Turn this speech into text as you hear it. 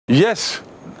Yes,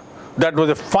 that was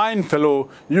a fine fellow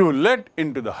you let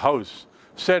into the house,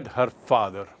 said her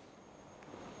father.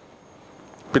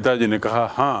 पिताजी ने कहा,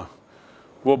 हाँ,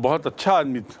 वो बहुत अच्छा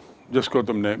आदमी था जिसको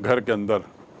तुमने घर के अंदर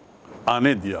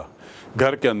आने दिया,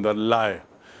 घर के अंदर लाए.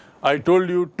 I told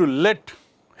you to let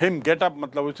him get up,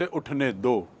 मतलब उसे उठने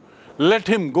दो. Let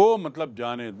him go मतलब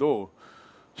जाने दो.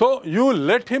 So you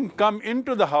let him come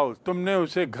into the house. तुमने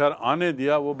उसे घर आने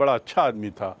दिया, वो बड़ा अच्छा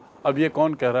आदमी था. अब ये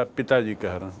कौन कह रहा है? पिताजी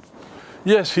कह रहे हैं.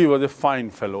 Yes, he was a fine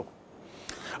fellow.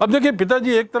 अब देखिए,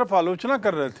 पिताजी एक तरफ आलोचना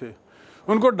कर रहे थे.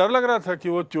 उनको डर लग रहा था कि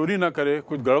वो चोरी ना करे,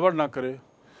 कुछ गड़बड़ ना करे.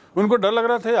 उनको डर लग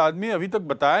रहा था, ये आदमी अभी तक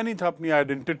बताया नहीं था अपनी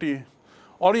आइडेंटिटी,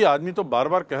 और ये आदमी तो बार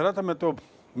बार कह रहा था, मैं तो,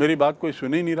 मेरी बात कोई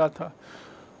सुन ही नहीं रहा था.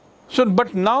 So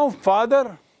but now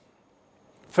father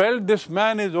felt this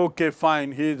man is okay,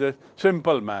 fine, he is a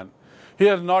simple man. He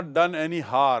has not done any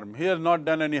harm. He has not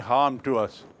done any harm to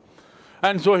us.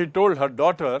 And so he told her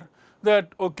daughter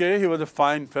that, okay, he was a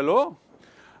fine fellow,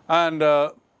 and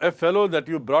a fellow that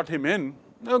you brought him in,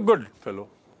 a good fellow.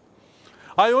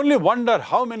 I only wonder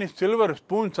how many silver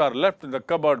spoons are left in the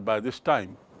cupboard by this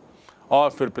time. और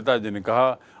फिर पिताजी ने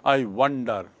कहा, I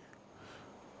wonder,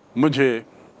 मुझे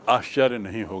आश्चर्य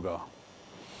नहीं होगा,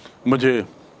 मुझे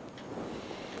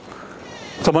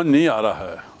समझ नहीं आ रहा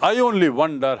है. I only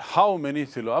wonder how many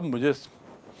silver. अब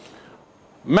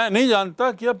मैं नहीं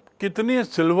जानता कि अब कितनी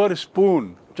सिल्वर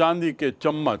स्पून, चांदी के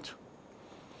चम्मच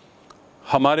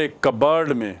हमारे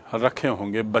कबर्ड में रखे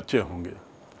होंगे, बचे होंगे.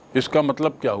 इसका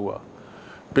मतलब क्या हुआ?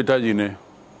 पिताजी ने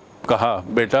कहा,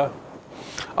 बेटा,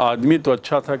 आदमी तो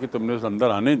अच्छा था कि तुमने उस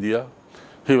अंदर आने दिया.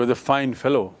 He was a fine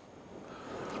fellow.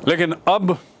 लेकिन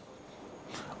अब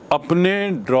अपने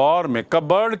ड्रॉर में,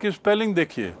 कबर्ड की स्पेलिंग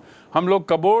देखिए, हम लोग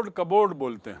कबोर्ड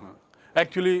बोलते हैं.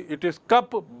 Actually it is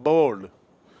cup board,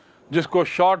 जिसको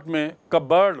शॉर्ट में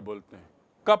कबर्ड बोलते हैं.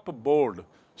 Cup board,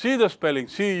 see the spelling,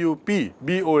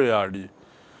 CUPBOARD.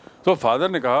 तो फादर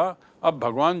ने कहा, अब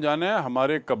भगवान जाने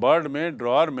हमारे कबर्ड में,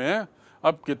 ड्रॉर में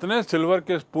अब कितने सिल्वर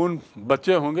के स्पून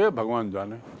बचे होंगे, भगवान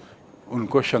जाने.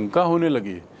 उनको शंका होने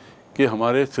लगी कि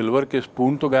हमारे सिल्वर के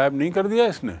स्पून तो गायब नहीं कर दिया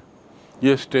इसने,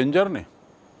 ये स्ट्रेंजर ने.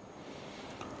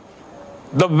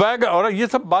 द वैग, और ये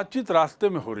सब बातचीत रास्ते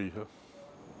में हो रही है,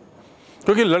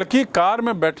 क्योंकि लड़की कार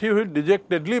में बैठी हुई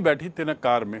डिजेक्टेडली बैठी थी ना,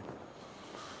 कार में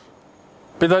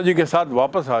पिताजी के साथ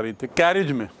वापस आ रही थी,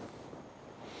 कैरिज में.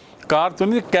 कार तो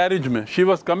नहीं, कैरिज में. She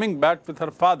was coming back with her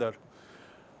father.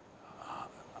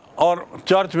 और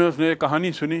चर्च में उसने एक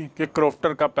कहानी सुनी कि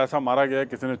क्रॉफ्टर का पैसा मारा गया,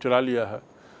 किसी ने चुरा लिया है,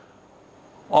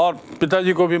 और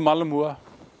पिताजी को भी मालूम हुआ.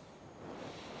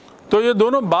 तो ये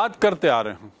दोनों बात करते आ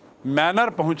रहे हैं. मैनर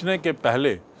पहुंचने के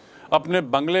पहले, अपने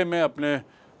बंगले में, अपने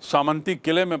सामंती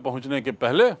किले में पहुंचने के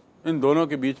पहले इन दोनों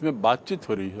के बीच में बातचीत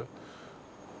हो रही है,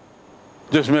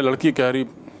 जिसमें लड़की कह रही,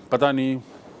 पता नहीं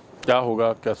क्या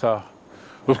होगा, कैसा.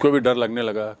 उसको भी डर लगने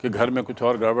लगा कि घर में कुछ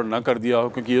और गड़बड़ ना कर दिया हो,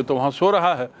 क्योंकि ये तो वहाँ सो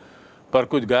रहा है, पर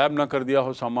कुछ गायब ना कर दिया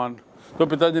हो सामान. तो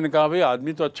पिताजी ने कहा, भाई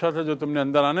आदमी तो अच्छा था जो तुमने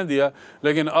अंदर आने दिया,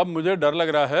 लेकिन अब मुझे डर लग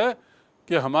रहा है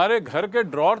कि हमारे घर के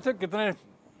ड्रॉर से कितने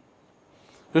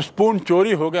स्पून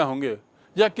चोरी हो गए होंगे,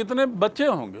 या कितने बचे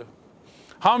होंगे.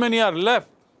 How many are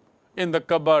left in the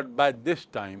cupboard by this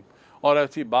time. और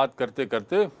ऐसी बात करते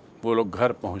करते वो लोग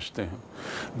घर पहुंचते हैं.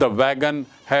 The wagon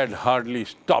had hardly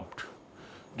stopped.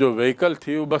 जो व्हीकल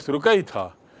थी वो बस रुका ही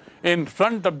था. In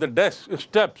front of the desk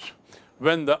steps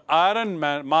when the iron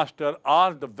master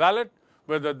asked the valet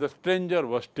whether the stranger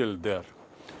was still there.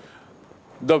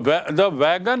 The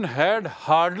wagon had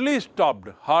hardly stopped.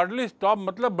 Hardly stopped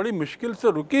मतलब बड़ी मुश्किल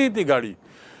से रुकी ही थी गाड़ी.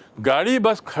 गाड़ी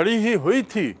बस खड़ी ही हुई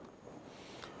थी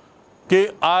कि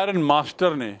आयरन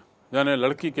मास्टर ने, यानी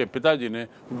लड़की के पिताजी ने,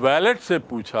 वैलेट से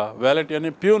पूछा. वैलेट यानी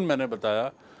प्यून, मैंने बताया,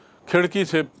 खिड़की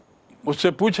से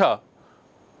उससे पूछा,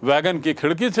 वैगन की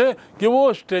खिड़की से, कि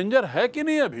वो स्ट्रेंजर है कि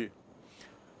नहीं अभी.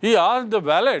 He asked the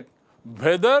valet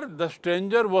whether the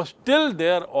stranger was still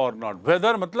there or not.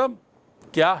 Whether मतलब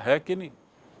क्या है कि नहीं.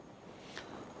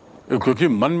 क्योंकि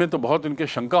मन में तो बहुत इनके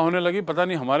शंका होने लगी, पता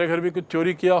नहीं हमारे घर भी कुछ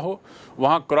चोरी किया हो.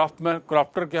 वहाँ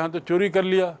क्राफ्टर के यहाँ तो चोरी कर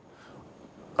लिया.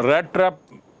 रैट ट्रैप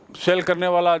सेल करने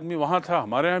वाला आदमी वहाँ था,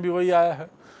 हमारे यहाँ भी वही आया है.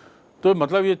 तो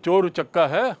मतलब ये चोर उचक्का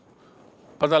है.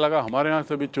 पता लगा हमारे यहाँ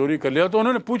से भी चोरी कर लिया. तो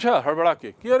उन्होंने पूछा हड़बड़ा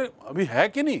के कि अरे अभी है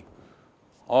कि नहीं,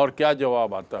 और क्या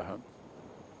जवाब आता है.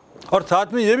 और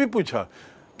साथ में ये भी पूछा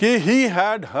कि he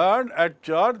had heard at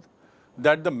church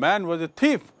that the man was a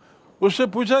thief. उससे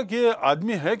पूछा कि ये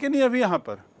आदमी है कि नहीं अभी यहाँ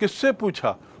पर. किससे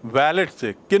पूछा? वैलेट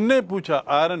से. किसने पूछा?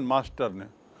 आयरन मास्टर ने.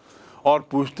 और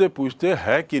पूछते पूछते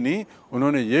है कि नहीं,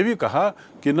 उन्होंने ये भी कहा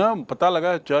कि ना, पता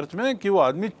लगा चर्च में कि वो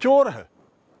आदमी चोर है,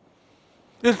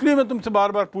 इसलिए मैं तुमसे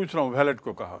बार बार पूछ रहा हूँ. वैलेट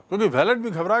को कहा, क्योंकि वैलेट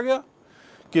भी घबरा गया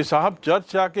कि साहब चर्च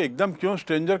से आके एकदम क्यों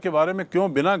स्ट्रेंजर के बारे में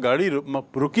क्यों बिना गाड़ी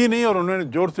रुकी नहीं और उन्होंने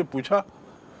जोर से पूछा,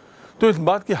 तो इस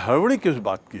बात की हड़बड़ी किस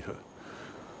बात की है।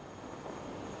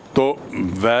 तो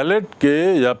वैलेट के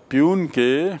या प्यून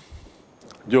के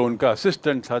जो उनका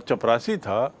असिस्टेंट था, चपरासी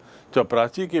था,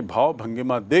 चपरासी की भाव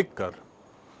भंगिमा देखकर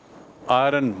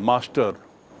आयरन मास्टर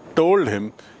टोल्ड हिम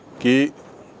कि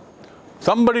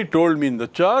somebody told me in the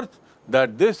church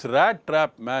that this rat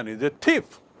trap man is a thief।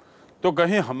 तो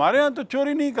कहीं हमारे यहाँ तो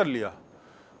चोरी नहीं कर लिया।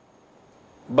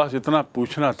 बस इतना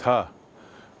पूछना था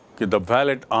कि the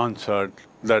valet answered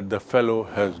that the fellow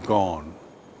has gone।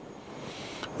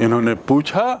 इन्होंने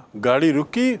पूछा, गाड़ी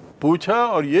रुकी, पूछा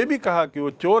और ये भी कहा कि वो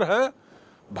चोर है,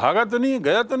 भागा तो नहीं,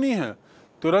 गया तो नहीं है।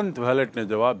 तुरंत वैलेट ने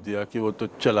जवाब दिया कि वो तो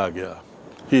चला गया,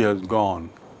 he has gone,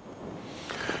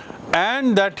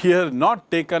 and that he has not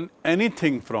taken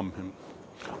anything from him।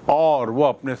 और वो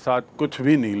अपने साथ कुछ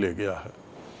भी नहीं ले गया है।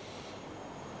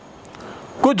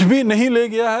 कुछ भी नहीं ले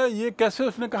गया है, ये कैसे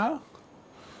उसने कहा?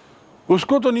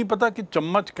 उसको तो नहीं पता कि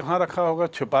चम्मच कहाँ रखा होगा,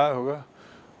 छिपाया होगा।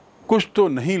 कुछ तो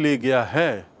नहीं ले गया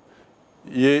है,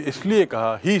 ये इसलिए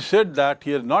कहा। He said that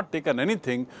he has not taken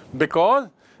anything because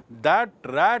that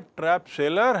rat trap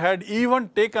seller had even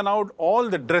taken out all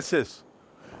the dresses,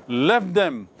 left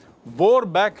them, wore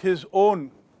back his own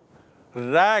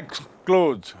ragged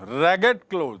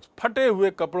clothes, फटे हुए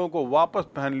कपड़ों को वापस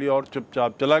पहन लिया और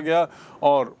चुपचाप चला गया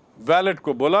और वैलेट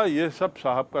को बोला, ये सब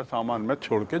साहब का सामान मैं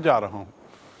छोड़ के जा रहा हूं।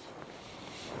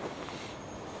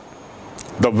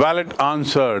 The valet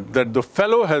answered that the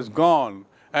fellow has gone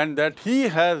and that he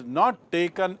has not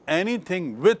taken anything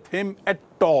with him at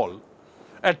all।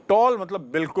 At all मतलब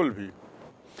बिल्कुल भी।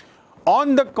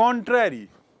 On the contrary,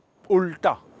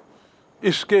 उल्टा,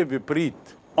 इसके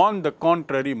विपरीत। On the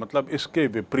contrary मतलब इसके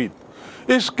विपरीत।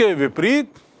 इसके विपरीत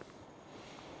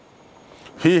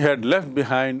he had left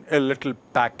behind a little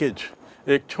package,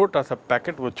 एक छोटा सा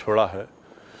पैकेट वो छोड़ा है,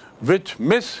 which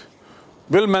Miss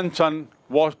Wilmanson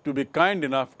was to be kind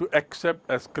enough to accept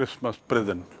as Christmas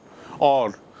present।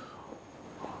 और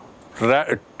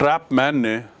ट्रैप मैन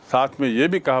ने साथ में ये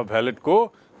भी कहा वैलेट को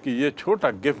कि ये छोटा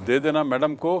गिफ्ट दे देना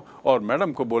मैडम को और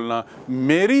मैडम को बोलना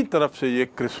मेरी तरफ से ये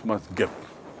Christmas gift.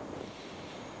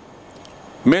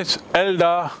 Miss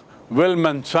एल्डा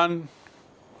Wilmanson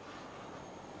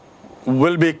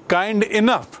will be kind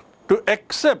enough to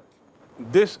accept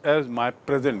this as my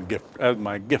present gift, as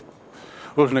my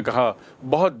gift। उसने कहा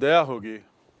बहुत दया होगी,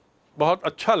 बहुत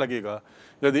अच्छा लगेगा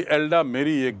यदि एल्डा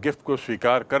मेरी ये गिफ्ट को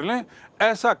स्वीकार कर लें।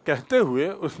 ऐसा कहते हुए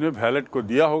उसने वैलेट को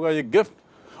दिया होगा ये गिफ्ट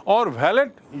और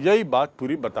वैलेट यही बात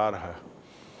पूरी बता रहा है।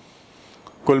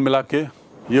 कुल मिला के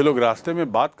ये लोग रास्ते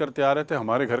में बात करते आ रहे थे,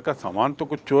 हमारे घर का सामान तो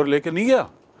कुछ चोर लेके नहीं गया,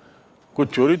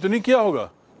 कुछ चोरी तो नहीं किया होगा।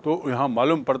 तो यहाँ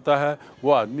मालूम पड़ता है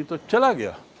वो आदमी तो चला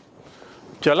गया,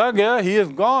 he is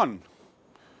gone,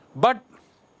 but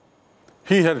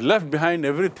he has left behind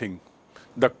everything,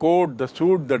 the coat, the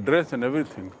suit, the dress and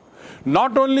everything।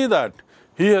 Not only that,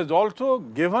 he has also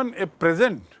given a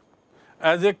present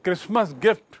as a Christmas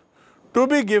gift to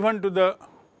be given to the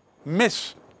miss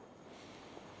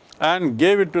and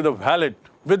gave it to the valet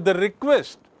with the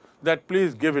request that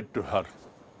please give it to her।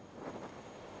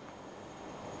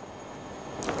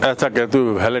 ऐसा कहते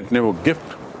हुए wallet ने वो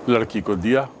gift लड़की को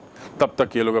दिया। तब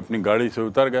तक ये लोग अपनी गाड़ी से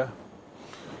उतर गए,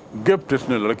 गिफ्ट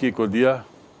इसने लड़की को दिया।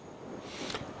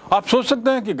 आप सोच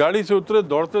सकते हैं कि गाड़ी से उतरे,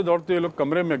 दौड़ते दौड़ते ये लोग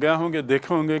कमरे में गए होंगे,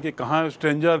 देखे होंगे कि कहाँ है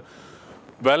स्ट्रेंजर।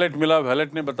 वैलेट मिला,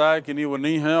 वैलेट ने बताया कि नहीं वो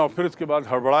नहीं है और फिर उसके बाद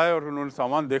हड़बड़ाए और उन्होंने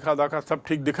सामान देखा सब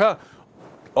ठीक दिखा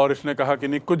और इसने कहा कि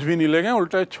नहीं कुछ भी नहीं ले गए,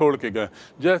 उल्टा छोड़ के गए।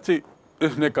 जैसे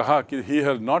इसने कहा कि he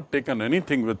has not taken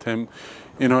anything with him,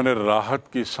 इन्होंने राहत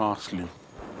की सांस ली।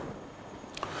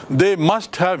 They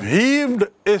must have heaved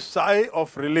a sigh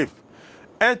of relief,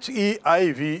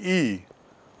 H-E-I-V-E,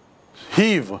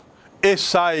 heave, a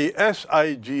sigh,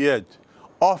 S-I-G-H,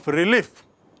 of relief,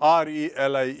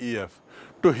 R-E-L-I-E-F।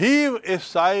 To heave a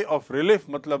sigh of relief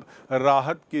मतलब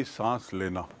राहत की सांस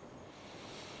लेना।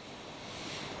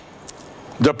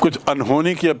 जब कुछ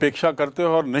अनहोनी की अपेक्षा करते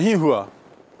हो और नहीं हुआ,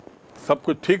 सब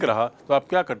कुछ ठीक रहा, तो आप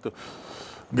क्या करते हो?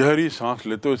 गहरी सांस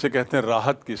लेते हो, इसे कहते हैं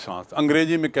राहत की सांस।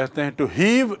 अंग्रेजी में कहते हैं to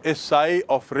heave A sigh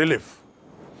of relief.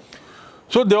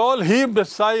 So they all हीव्ड a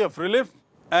sigh of relief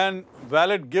and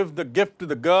valet gives the gift to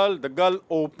the girl. The girl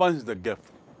opens the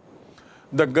gift.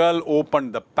 The girl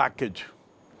opened the package,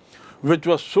 which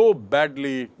was so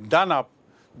badly done up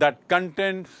that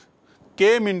contents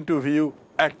came into view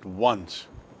at once।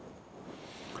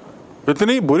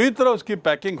 इतनी बुरी तरह उसकी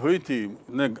packing हुई थी,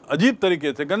 अजीब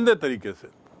तरीके से, गंदे तरीके से।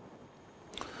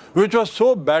 Which was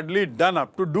so badly done up,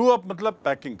 to do up मतलब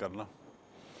पैकिंग करना।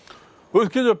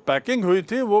 उसकी जो पैकिंग हुई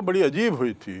थी वो बड़ी अजीब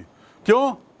हुई थी।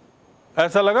 क्यों?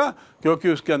 ऐसा लगा क्योंकि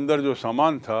उसके अंदर जो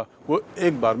सामान था वो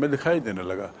एक बार में दिखाई देने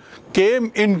लगा।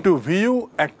 केम इन टू व्यू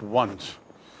एट वंस,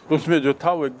 उसमें जो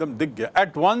था वो एकदम दिख गया।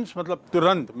 एट वंस मतलब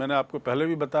तुरंत, मैंने आपको पहले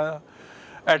भी बताया।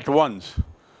 एट वंस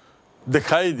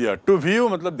दिखाई दिया, टू व्यू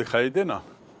मतलब दिखाई देना।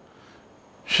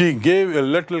 She gave a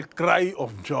little cry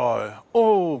of Joy,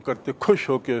 ओ करते खुश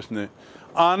होके उसने,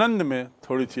 आनंद में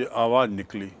थोड़ी सी आवाज़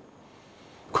निकली,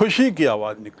 खुशी की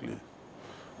आवाज़ निकली।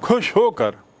 खुश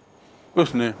होकर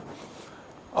उसने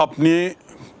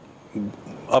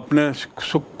अपने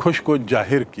खुश को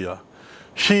जाहिर किया।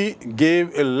 She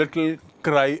gave a little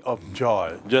cry of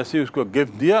Joy, जैसे ही उसको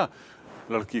गिफ्ट दिया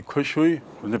लड़की खुश हुई।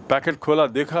 उसने पैकेट खोला,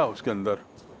 देखा उसके अंदर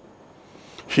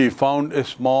she found a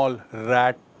small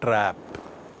rat trap.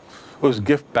 उस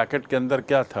गिफ्ट पैकेट के अंदर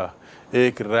क्या था?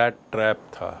 एक रैट ट्रैप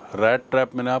था। रैट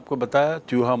ट्रैप मैंने आपको बताया,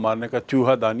 चूहा मारने का,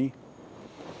 चूहादानी,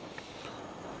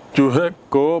 चूहे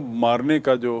को मारने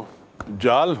का जो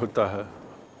जाल होता है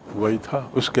वही था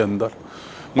उसके अंदर।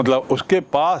 मतलब उसके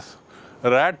पास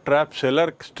रैट ट्रैप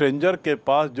सेलर, स्ट्रेंजर के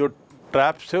पास जो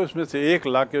ट्रैप्स थे उसमें से एक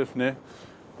लाके उसने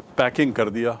पैकिंग कर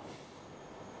दिया।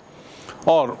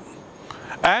 और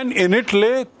एंड इन इट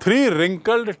ले 3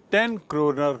 रिंकल्ड 10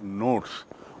 क्रोनर नोट्स,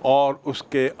 और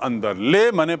उसके अंदर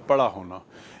ले माने पड़ा होना।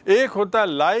 एक होता है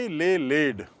लाई, ले,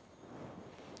 लेड,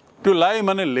 टू लाई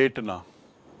माने लेटना।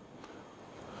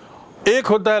 एक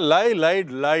होता है लाई,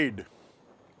 लाइड, लाइड,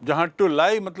 जहां टू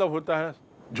लाई मतलब होता है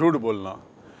झूठ बोलना।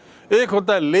 एक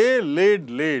होता है ले, लेड,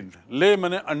 लेड, ले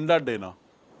माने अंडा देना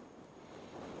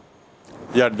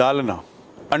या डालना,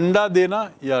 अंडा देना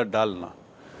या डालना।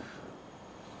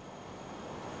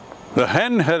 The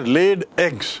hen has laid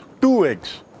eggs, 2 eggs.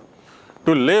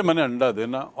 To lay माने अंडा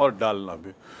देना और डालना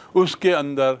भी। उसके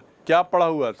अंदर क्या पड़ा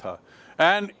हुआ था?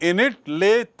 And in it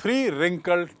lay 3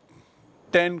 wrinkled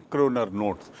 10 kroner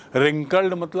notes.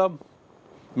 Wrinkled मतलब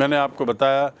मैंने आपको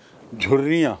बताया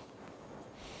झुर्रियाँ,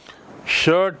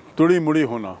 शर्ट तुड़ी मुड़ी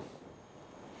होना,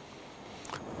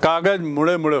 कागज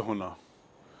मुड़े मुड़े होना,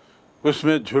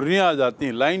 उसमें झुर्रियाँ आ जाती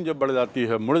हैं, लाइन जब बढ़ जाती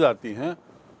है, मुड़ जाती हैं,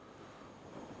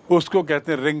 उसको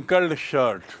कहते हैं wrinkled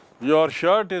shirt. Your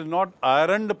shirt is not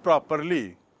ironed properly.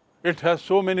 It has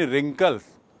so many wrinkles.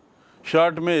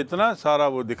 Shirt में इतना सारा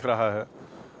वो दिख रहा है,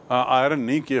 आयरन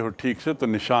नहीं किए हो ठीक से तो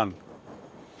निशान।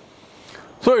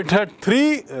 So it had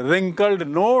 3 wrinkled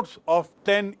notes of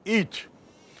 10 each.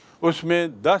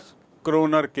 उसमें 10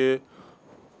 क्रोनर के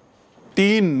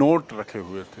 3 नोट रखे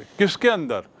हुए थे। किसके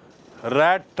अंदर?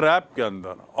 रैट ट्रैप के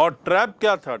अंदर। और ट्रैप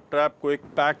क्या था? ट्रैप को एक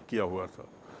पैक किया हुआ था।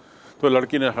 तो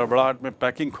लड़की ने हड़बड़ाहट में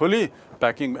पैकिंग खोली,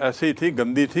 पैकिंग ऐसे ही थी,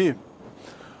 गंदी थी,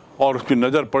 और उसकी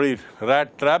नज़र पड़ी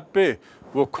रैट ट्रैप पे।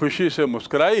 वो खुशी से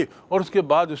मुस्कुराई और उसके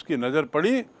बाद उसकी नज़र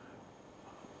पड़ी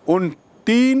उन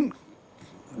 3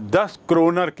 10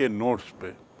 क्रोनर के नोट्स पे।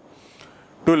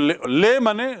 तो ले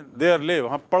मने देयर ले,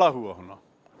 वहाँ पड़ा हुआ होना,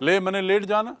 ले मने लेट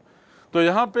जाना। तो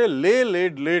यहाँ पे ले,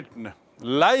 लेट, लेट,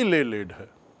 लाई, ले, लेट है।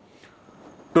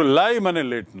 तो लाई मने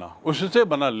लेटना, उससे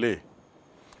बना ले,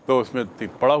 तो उसमें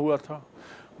पड़ा हुआ था।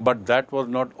 But that was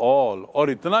not all, और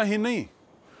इतना ही नहीं,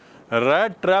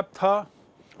 रैट ट्रैप था,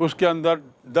 उसके अंदर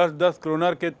 10-10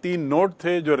 क्रोनर के 3 नोट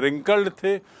थे जो रिंकल्ड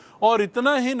थे। और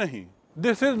इतना ही नहीं,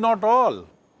 this is not all,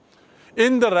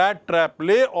 in the rat trap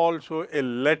ले also a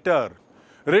letter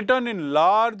written in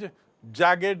large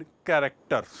jagged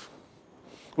characters.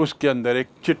 उसके अंदर एक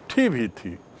चिट्ठी भी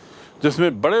थी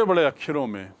जिसमें बड़े बड़े अक्षरों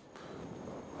में,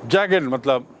 जैगेड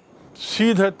मतलब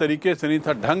सीधे तरीके से नहीं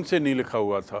था, ढंग से नहीं लिखा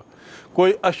हुआ था।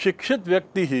 कोई अशिक्षित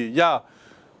व्यक्ति ही या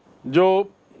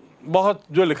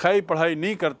जो लिखाई पढ़ाई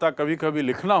नहीं करता, कभी कभी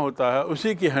लिखना होता है,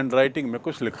 उसी की हैंडराइटिंग में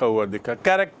कुछ लिखा हुआ दिखा।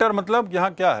 कैरेक्टर मतलब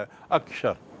यहाँ क्या है?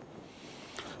 अक्षर।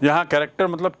 यहाँ कैरेक्टर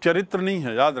मतलब चरित्र नहीं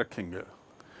है, याद रखेंगे।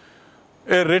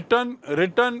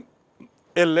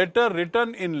 A letter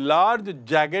written in large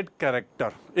jagged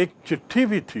character, एक चिट्ठी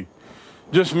भी थी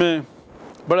जिसमें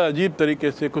बड़ा अजीब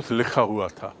तरीके से कुछ लिखा हुआ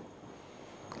था।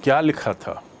 क्या लिखा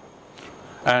था?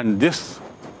 And this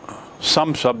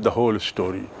sums up the whole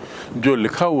story. जो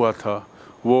लिखा हुआ था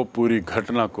वो पूरी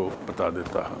घटना को बता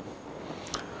देता है।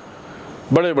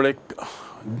 बड़े बड़े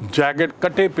जैगेड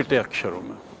कटे पिटे अक्षरों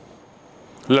में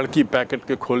लड़की पैकेट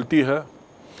के खोलती है,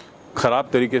 ख़राब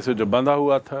तरीके से जो बंधा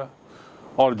हुआ था,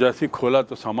 और जैसे खोला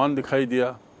तो सामान दिखाई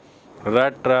दिया,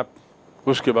 रैट ट्रैप,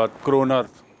 उसके बाद क्रोनर,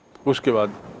 उसके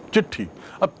बाद चिट्ठी।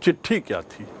 अब चिट्ठी क्या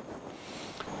थी?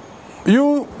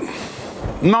 You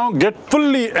now get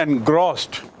fully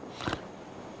engrossed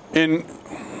in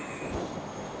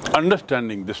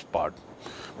understanding this part.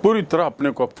 पूरी तरह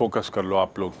अपने को फोकस कर लो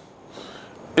आप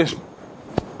लोग इस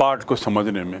पार्ट को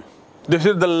समझने में। This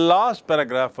is the last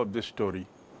paragraph of this story.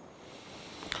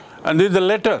 And this is the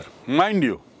letter, mind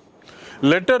you.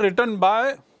 Letter written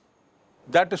by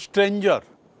that stranger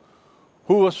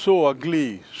who was so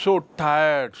ugly, so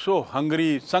tired, so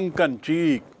hungry, sunken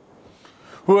cheek,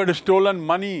 who had stolen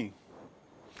money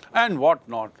and what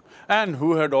not, and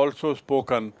who had also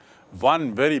spoken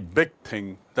one very big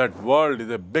thing, that world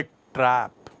is a big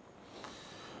trap.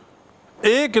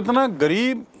 एक इतना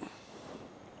गरीब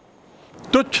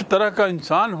तुच्छ तरह का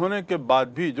इंसान होने के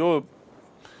बाद भी जो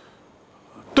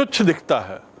तुच्छ दिखता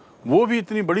है, वो भी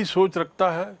इतनी बड़ी सोच रखता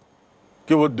है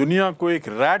कि वो दुनिया को एक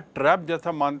रैट ट्रैप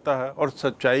जैसा मानता है, और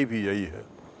सच्चाई भी यही है.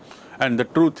 And the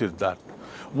truth is that.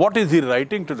 What is he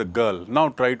writing to the girl? Now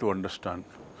try to understand.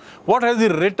 What has he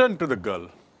written to the girl?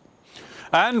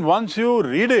 And once you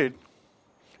read it,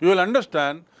 you will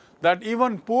understand that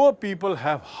even poor people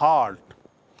have heart,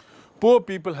 poor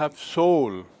people have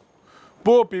soul,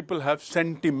 poor people have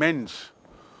sentiments,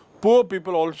 poor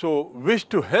people also wish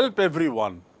to help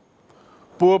everyone,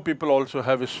 poor people also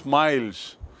have smiles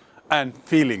and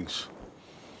feelings.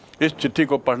 इस चिट्ठी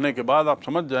को पढ़ने के बाद आप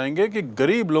समझ जाएंगे कि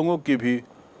गरीब लोगों की भी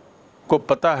को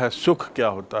पता है सुख क्या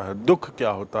होता है, दुख क्या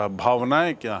होता है,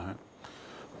 भावनाएं क्या हैं,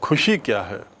 खुशी क्या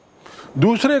है,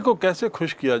 दूसरे को कैसे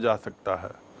खुश किया जा सकता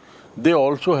है. They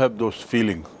also have those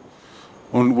feelings.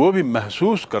 वो भी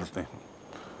महसूस करते हैं.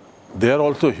 They are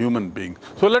also human beings.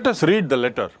 So let us read the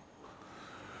letter.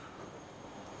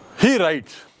 He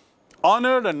writes,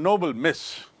 honored and noble miss,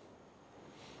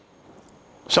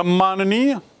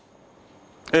 सम्माननीय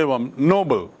एवं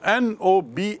noble,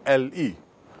 NOBLE.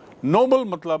 noble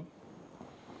मतलब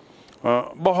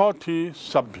बहुत ही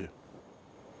सभ्य.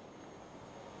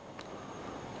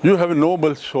 You have a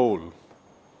noble soul.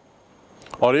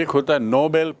 और एक होता है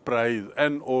नोबेल प्राइज,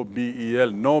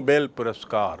 NOBEL, नोबेल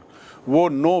पुरस्कार. वो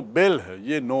नोबेल है,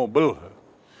 ये नोबल है.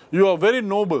 You are very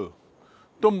noble.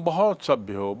 तुम बहुत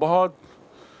सभ्य हो, बहुत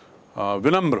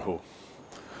विनम्र हो.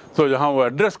 तो यहाँ वो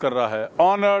एड्रेस कर रहा है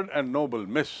ऑनर्ड एंड नोबल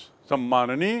मिस,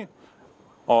 सम्माननीय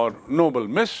और Nobel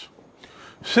miss.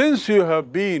 Since you have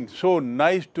been so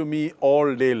nice to me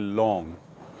all day long.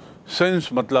 Since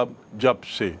मतलब जब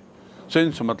से,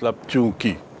 सिंस मतलब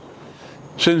चूंकि.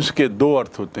 सिंस के दो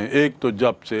अर्थ होते हैं. एक तो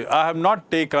जब से, I have not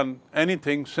taken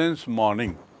anything since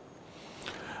morning,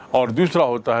 और दूसरा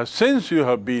होता है सिंस यू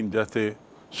हैव बीन. जैसे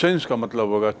सिंस का मतलब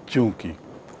होगा चूंकि.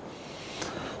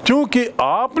 चूंकि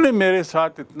आपने मेरे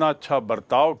साथ इतना अच्छा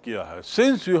बर्ताव किया है.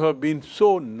 Since you have been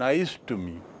so nice to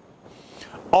me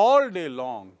all day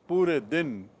long, पूरे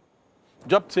दिन,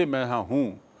 जब से मैं यहाँ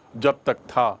हूँ, जब तक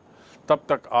था तब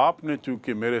तक आपने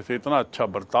चूंकि मेरे से इतना अच्छा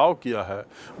बर्ताव किया है,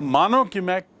 मानो कि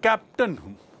मैं कैप्टन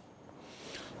हूँ.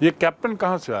 ये कैप्टन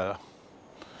कहाँ से आया?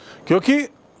 क्योंकि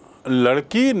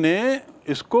लड़की ने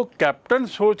इसको कैप्टन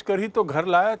सोचकर ही तो घर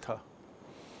लाया था.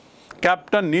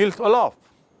 कैप्टन नील्स ओलॉफ,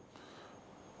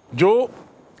 जो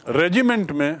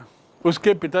रेजिमेंट में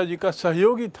उसके पिताजी का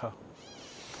सहयोगी था.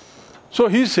 सो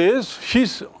ही सेज,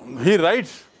 ही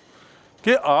राइट्स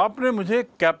कि आपने मुझे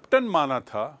कैप्टन माना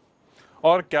था,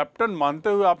 और कैप्टन मानते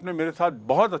हुए आपने मेरे साथ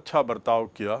बहुत अच्छा बर्ताव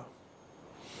किया.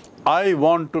 I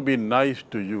want to be nice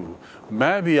to you.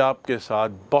 मैं भी आपके साथ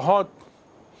बहुत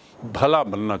भला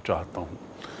बनना चाहता हूँ.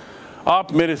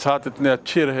 आप मेरे साथ इतने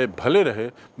अच्छे रहे, भले रहे,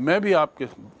 मैं भी आपके,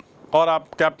 और आप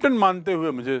कैप्टन मानते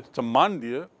हुए मुझे सम्मान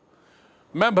दिए.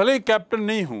 मैं भले ही कैप्टन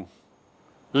नहीं हूँ,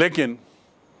 लेकिन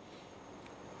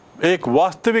एक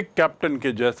वास्तविक कैप्टन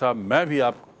के जैसा मैं भी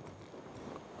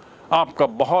आपका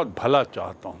बहुत भला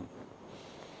चाहता हूँ.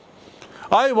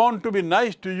 I want to be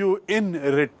nice to you in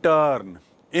return.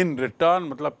 In return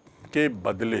मतलब के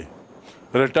बदले.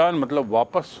 Return मतलब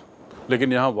वापस,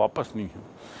 लेकिन यहाँ वापस नहीं है.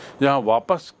 यहाँ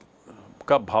वापस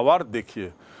का भावार्थ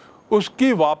देखिए.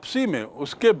 उसकी वापसी में,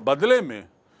 उसके बदले में,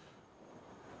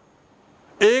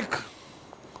 एक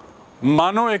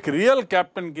मानो एक रियल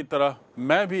कैप्टन की तरह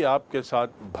मैं भी आपके साथ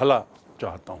भला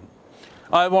चाहता हूँ.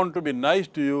 I want to be nice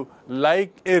to you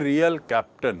like a real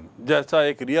captain, जैसा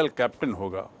एक रियल कैप्टन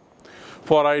होगा.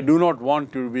 For I do not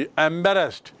want you to be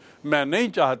embarrassed. मैं नहीं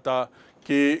चाहता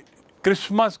कि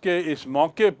क्रिसमस के इस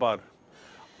मौके पर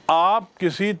आप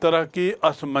किसी तरह की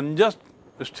असमंजस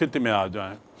स्थिति में आ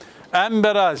जाएं.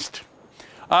 Embarrassed.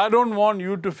 I don't want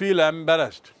you to feel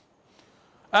embarrassed.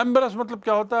 Embarrassed मतलब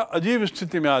क्या होता है? अजीब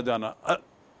स्थिति में आ जाना,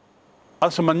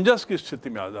 असमंजस की स्थिति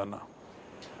में आ जाना.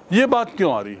 ये बात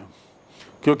क्यों आ रही है?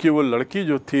 क्योंकि वो लड़की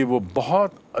जो थी वो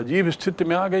बहुत अजीब स्थिति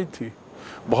में आ गई थी,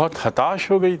 बहुत हताश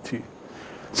हो गई थी.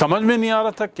 समझ में नहीं आ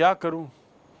रहा था क्या करूं.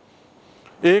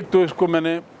 एक तो इसको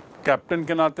मैंने कैप्टन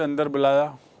के नाते अंदर बुलाया,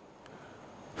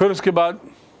 फिर उसके बाद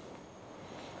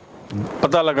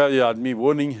पता लगा ये आदमी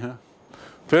वो नहीं है.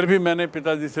 फिर भी मैंने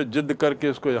पिताजी से जिद करके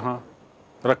इसको यहाँ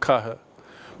रखा है.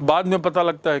 बाद में पता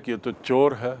लगता है कि ये तो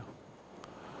चोर है.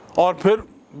 और फिर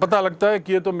पता लगता है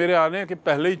कि ये तो मेरे आने के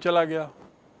पहले ही चला गया।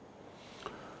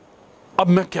 अब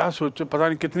मैं क्या सोचूं, पता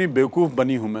नहीं कितनी बेवकूफ़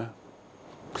बनी हूं मैं।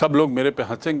 सब लोग मेरे पे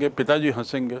हंसेंगे, पिताजी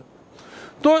हंसेंगे।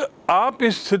 तो आप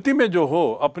इस स्थिति में जो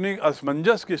हो, अपनी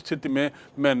असमंजस की स्थिति में,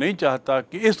 मैं नहीं चाहता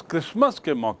कि इस क्रिसमस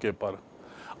के मौके पर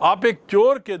आप एक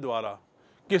चोर के द्वारा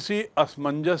किसी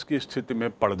असमंजस की स्थिति में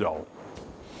पड़ जाओ।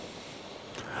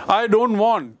 I don't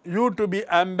want you to be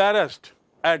embarrassed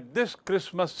at this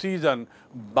Christmas season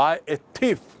by a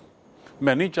thief.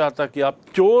 मैं नहीं चाहता कि आप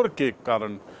चोर के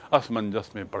कारण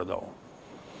असमंजस में पड़ जाओ,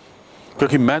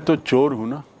 क्योंकि मैं तो चोर हूं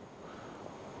ना।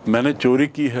 मैंने चोरी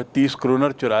की है, 30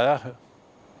 क्रोनर चुराया है।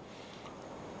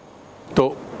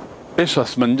 तो इस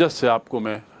असमंजस से आपको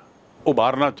मैं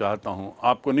उबारना चाहता हूं।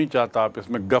 आपको नहीं चाहता आप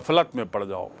इसमें गफलत में पड़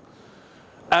जाओ,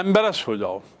 एम्बेरस हो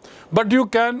जाओ। But you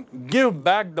can give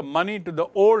back the money to the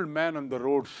old man on the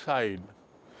road side.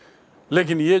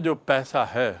 लेकिन ये जो पैसा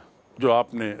है जो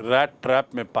आपने रैट ट्रैप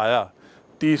में पाया,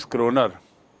 30 क्रोनर,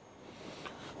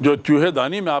 जो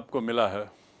चूहेदानी में आपको मिला है,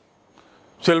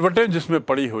 सिलवटें जिसमें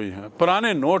पड़ी हुई हैं,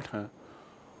 पुराने नोट हैं,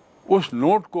 उस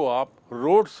नोट को आप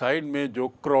रोड साइड में जो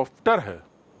क्रॉफ्टर है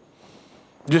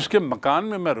जिसके मकान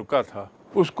में मैं रुका था,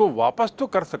 उसको वापस तो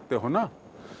कर सकते हो ना।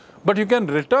 But you can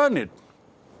return it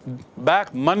back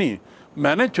money.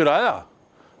 मैंने चुराया,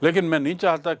 लेकिन मैं नहीं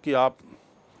चाहता कि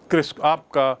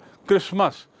आपका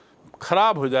क्रिसमस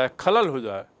खराब हो जाए, खलल हो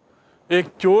जाए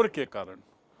एक चोर के कारण।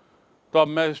 तो अब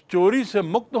मैं इस चोरी से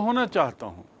मुक्त होना चाहता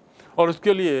हूं, और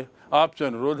उसके लिए आपसे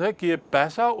अनुरोध है कि ये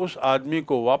पैसा उस आदमी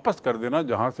को वापस कर देना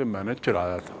जहां से मैंने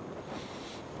चुराया था।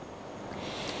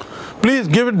 Please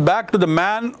give it back to the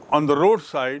man on the road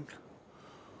side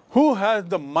who has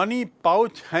the money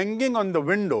pouch hanging on the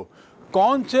window.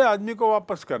 कौन से आदमी को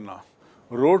वापस करना?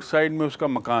 रोड साइड में उसका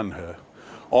मकान है,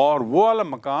 और वो वाला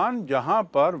मकान जहां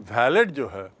पर वैलेट जो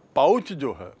है, पाउच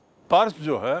जो है, पर्स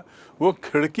जो है, वो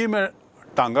खिड़की में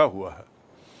टांगा हुआ है।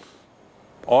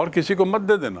 और किसी को मत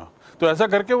दे देना। तो ऐसा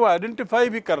करके वो आइडेंटिफाई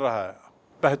भी कर रहा है,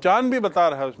 पहचान भी बता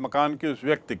रहा है उस मकान की, उस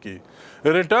व्यक्ति की।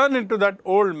 Return into that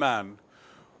old man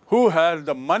who has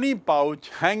the money pouch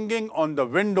hanging on the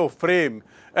window frame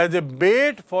as a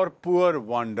bait for poor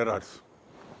wanderers.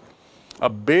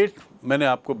 अब बेट मैंने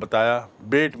आपको बताया,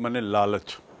 बेट माने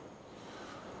लालच।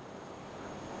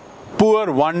 पुअर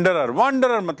वांडरर,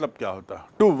 वांडरर मतलब क्या होता है?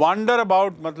 टू वांडर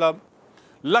अबाउट मतलब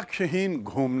लक्ष्यहीन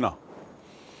घूमना।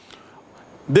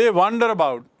 दे wander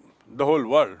about the whole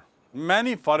world.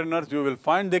 Many foreigners you will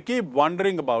find they keep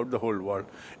wandering about the whole world,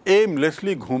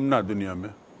 aimlessly घूमना दुनिया में।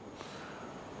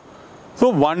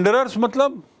 तो वांडरर्स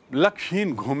मतलब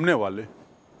लक्ष्यहीन घूमने वाले।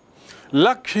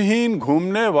 लक्ष्यहीन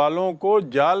घूमने वालों को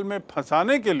जाल में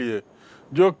फंसाने के लिए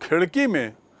जो खिड़की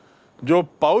में जो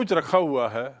पाउच रखा हुआ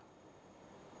है,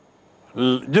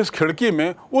 जिस खिड़की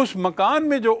में, उस मकान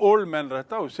में जो ओल्ड मैन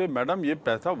रहता है, उसे मैडम ये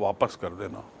पैसा वापस कर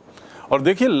देना। और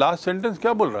देखिए लास्ट सेंटेंस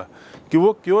क्या बोल रहा है कि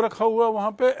वो क्यों रखा हुआ है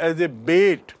वहां पे? एज ए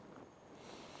बेट,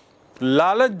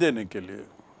 लालच देने के लिए,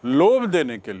 लोभ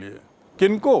देने के लिए।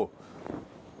 किनको?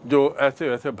 जो ऐसे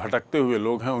वैसे भटकते हुए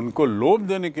लोग हैं, उनको लोभ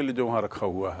देने के लिए जो वहां रखा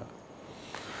हुआ है।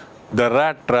 The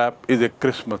rat trap is a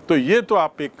Christmas. तो ये तो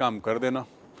आप एक काम कर देना,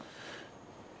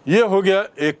 ये हो गया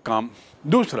एक काम।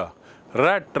 दूसरा,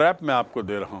 रैट ट्रैप मैं आपको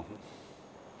दे रहा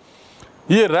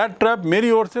हूं। ये रैट ट्रैप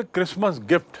मेरी ओर से क्रिसमस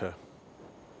गिफ्ट है।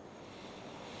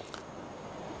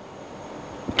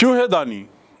 चूहेदानी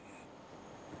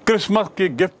क्रिसमस के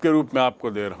गिफ्ट के रूप में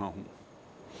आपको दे रहा हूं।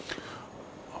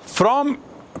 From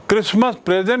Christmas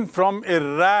present from a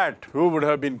rat who would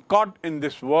have been caught in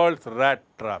this world's rat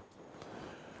trap.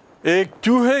 एक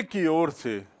चूहे की ओर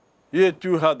से ये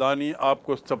चूहादानी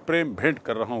आपको सप्रेम भेंट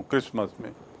कर रहा हूं क्रिसमस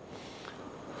में।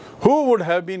 Who would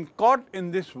have been caught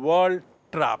in this world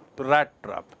trap, rat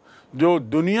trap, जो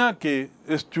दुनिया के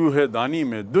इस चूहेदानी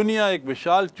में, दुनिया एक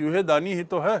विशाल चूहेदानी ही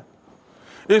तो है,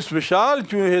 इस विशाल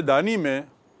चूहेदानी में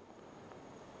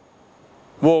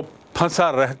वो फंसा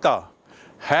रहता।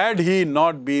 Had he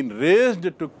not been raised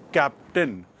to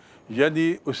captain, यदि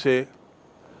उसे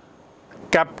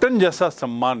कैप्टन जैसा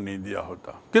सम्मान नहीं दिया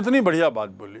होता। कितनी बढ़िया बात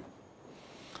बोली।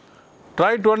 Try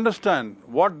to understand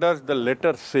what does the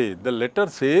letter say. The letter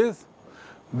says,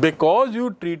 because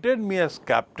you treated me as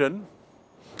captain,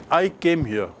 I came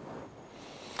here,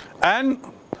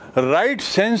 and right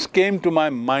sense came to my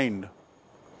mind,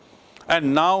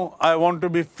 and now I want to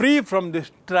be free from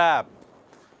this trap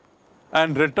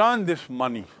and return this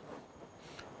money,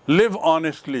 live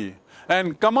honestly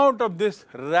and come out of this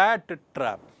rat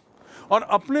trap. और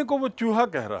अपने को वो चूहा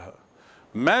कह रहा है,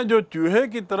 मैं जो चूहे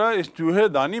की तरह इस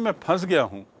चूहेदानी में फंस गया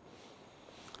हूं,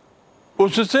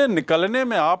 उससे निकलने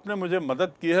में आपने मुझे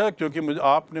मदद की है, क्योंकि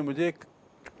आपने मुझे एक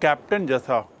कैप्टन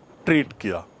जैसा ट्रीट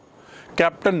किया।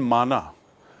 कैप्टन माना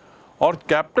और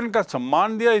कैप्टन का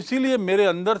सम्मान दिया। इसीलिए मेरे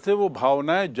अंदर से वो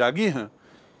भावनाएं जागी हैं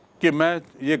कि मैं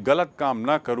ये गलत काम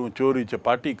ना करूं, चोरी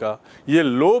चपाटी का, ये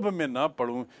लोभ में ना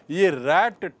पड़ूं, ये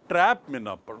रैट ट्रैप में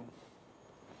ना पड़ूं।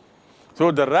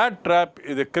 So the rat trap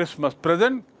is a Christmas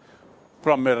present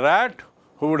from A rat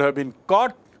who would have been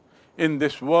caught in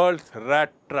this world's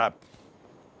rat trap.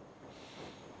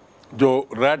 जो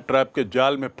रैट ट्रैप के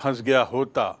जाल में फंस गया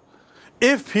होता,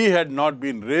 if he had not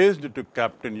been raised to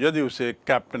captain, यदि उसे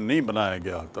captain नहीं बनाया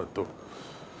गया होता तो,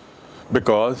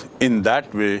 because in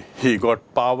that way he got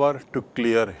power to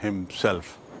clear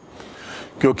himself.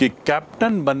 क्योंकि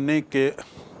कैप्टन बनने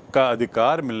का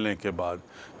अधिकार मिलने के बाद,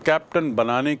 कैप्टन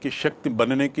बनने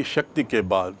की शक्ति के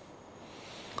बाद,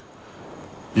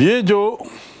 ये जो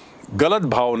गलत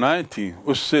भावनाएं थी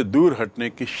उससे दूर हटने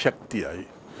की शक्ति आई।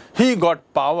 ही गॉट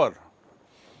पावर,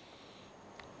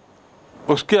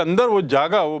 उसके अंदर वो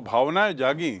जागा, वो भावनाएं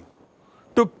जागी,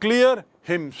 टू क्लियर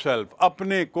हिमसेल्फ,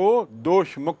 अपने को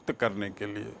दोष मुक्त करने के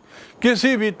लिए,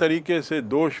 किसी भी तरीके से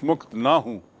दोष मुक्त ना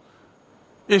हूं,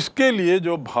 इसके लिए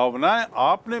जो भावनाएं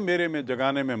आपने मेरे में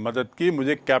जगाने में मदद की,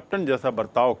 मुझे कैप्टन जैसा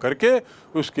बर्ताव करके,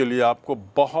 उसके लिए आपको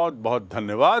बहुत बहुत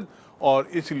धन्यवाद। और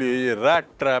इसलिए ये रैट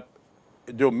ट्रैप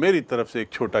जो मेरी तरफ से एक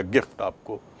छोटा गिफ्ट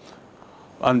आपको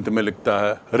अंत में लिखता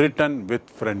है, रिटन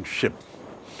विथ फ्रेंडशिप,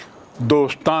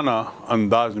 दोस्ताना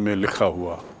अंदाज में लिखा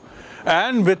हुआ,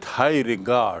 एंड विथ हाई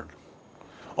रिगार्ड,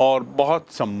 और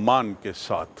बहुत सम्मान के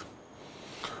साथ,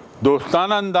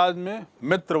 दोस्ताना अंदाज में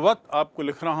मित्रवत आपको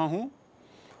लिख रहा हूं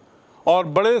और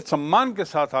बड़े सम्मान के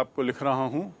साथ आपको लिख रहा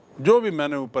हूं जो भी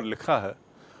मैंने ऊपर लिखा है।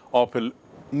 और फिर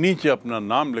नीचे अपना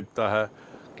नाम लिखता है,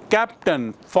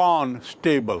 कैप्टन फॉन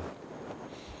स्टेबल,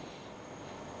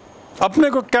 अपने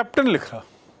को कैप्टन लिखा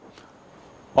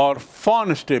और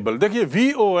फॉन स्टेबल। देखिए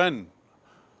VON,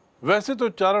 वैसे तो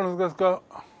उच्चारण होगा इसका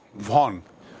वॉन,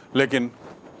 लेकिन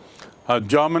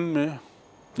जर्मन में,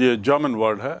 ये जर्मन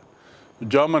वर्ड है,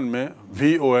 जर्मन में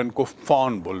VON को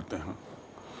फॉन बोलते हैं।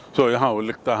 सो यहाँ वो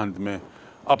लिखता है अंत में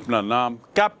अपना नाम,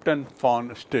 captain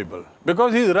fawn stable,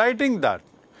 because he is writing that,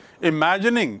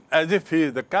 imagining as if he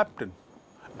is the captain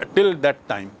till that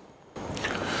time.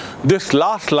 This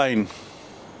last line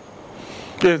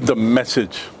is the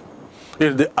message,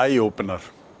 is the eye opener।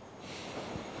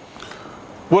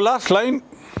 वो लास्ट लाइन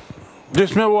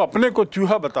जिसमें वो अपने को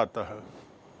चूहा बताता है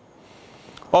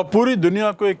और पूरी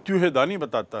दुनिया को एक चूहेदानी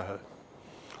बताता है,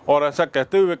 और ऐसा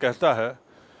कहते हुए कहता है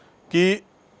कि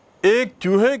एक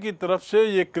चूहे की तरफ से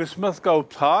ये क्रिसमस का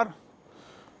उपहार,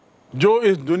 जो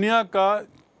इस दुनिया का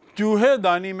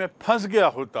चूहेदानी में फंस गया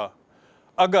होता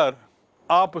अगर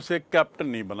आप उसे कैप्टन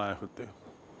नहीं बनाए होते,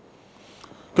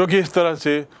 क्योंकि इस तरह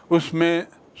से उसमें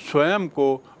स्वयं को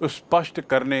स्पष्ट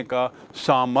करने का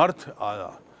सामर्थ्य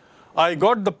आया। I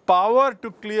got the power to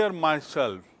clear my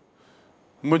self,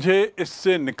 मुझे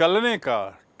इससे निकलने का,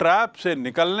 ट्रैप से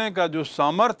निकलने का जो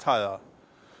सामर्थ्य आया,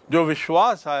 जो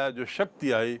विश्वास आया, जो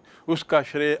शक्ति आई, उसका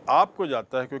श्रेय आपको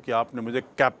जाता है, क्योंकि आपने मुझे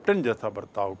कैप्टन जैसा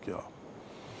बर्ताव किया,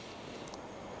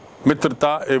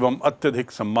 मित्रता एवं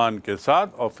अत्यधिक सम्मान के साथ।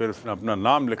 और फिर उसने अपना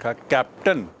नाम लिखा,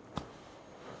 captain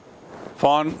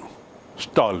fawn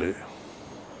स्टाले।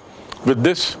 With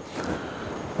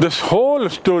this whole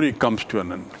story comes to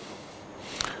an end.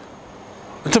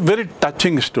 It's a very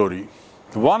touching story.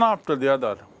 One after the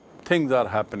other, things are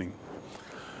happening.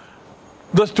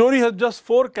 The story has just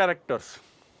 4 characters.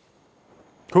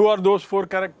 Who are those 4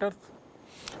 characters?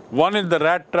 One is the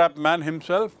rat trap man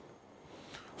himself,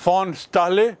 von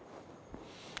Stale.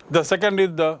 The second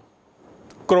is the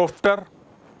crofter.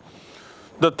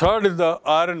 The third is the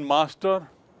iron master.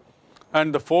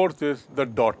 And the fourth is the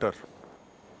daughter,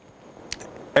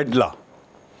 Edla.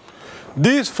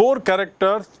 These 4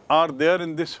 characters are there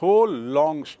in this whole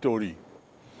long story.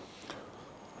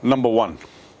 Number 1.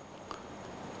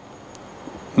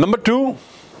 Number 2,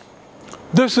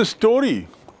 this story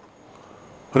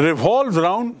revolves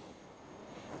around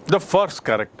the first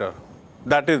character,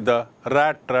 that is the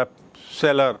rat trap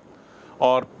seller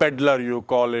or peddler, you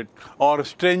call it, or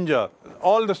stranger,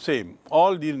 all the same.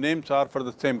 All these names are for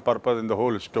the same purpose in the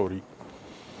whole story.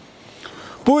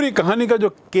 पूरी कहानी का जो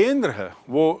केंद्र है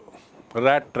वो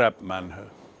rat trap man है,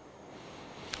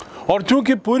 और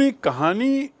चूंकि पूरी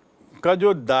कहानी का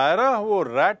जो दायरा वो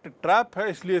रैट ट्रैप है,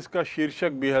 इसलिए इसका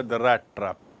शीर्षक भी है the rat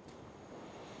trap.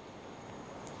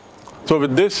 So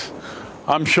with this,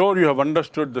 I'm sure you have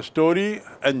understood the story,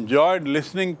 enjoyed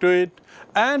listening to it,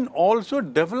 and also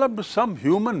developed some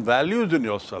human values in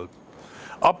yourself.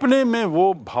 अपने में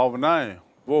वो भावनाएं,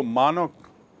 वो मानव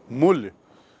मूल्य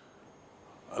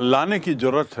लाने की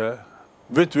जरूरत है,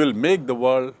 which will make the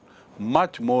world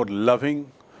much more loving,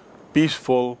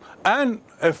 peaceful, and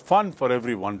a fun for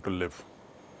everyone to live.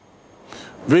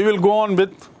 We will go on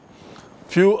with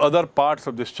few other parts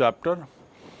of this chapter,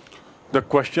 the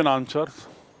question answers,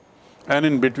 and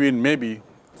in between maybe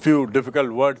few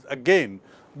difficult words again,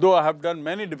 though I have done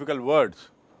many difficult words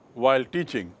while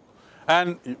teaching,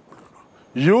 and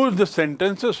use the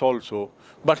sentences also,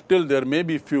 but still there may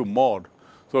be few more,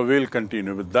 so we will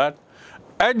continue with that.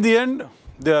 At the end,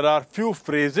 there are few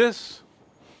phrases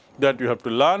that you have to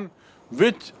learn,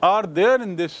 which are there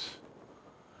in this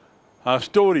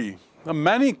story.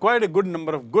 Quite a good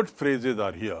number of good phrases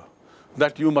are here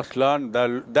that you must learn,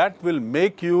 that will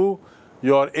make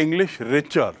your English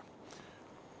richer,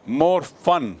 more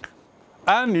fun,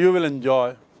 and you will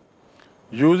enjoy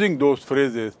using those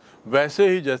phrases वैसे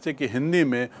ही जैसे कि हिंदी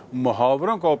में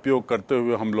मुहावरों का उपयोग करते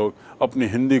हुए हम लोग अपनी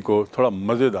हिंदी को थोड़ा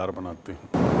मज़ेदार बनाते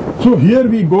हैं. So here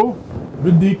we go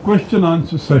with the question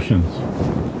answer sessions,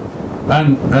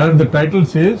 and as the title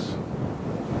says,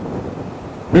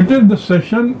 it is the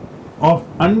session of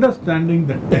understanding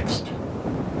the text.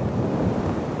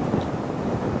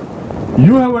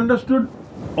 You have understood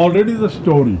already the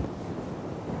story,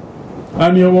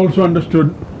 and you have also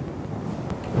understood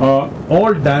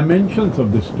all dimensions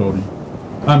of this story,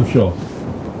 I'm sure.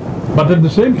 But at the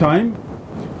same time,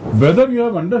 whether you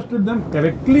have understood them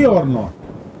correctly or not,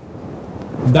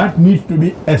 that needs to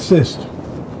be assessed.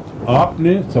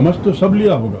 आपने समझ तो सब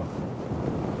लिया होगा,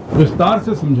 विस्तार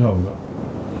से समझा होगा,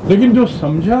 लेकिन जो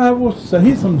समझा है वो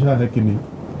सही समझा है कि नहीं,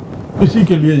 इसी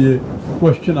के लिए ये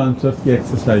क्वेश्चन आंसर्स की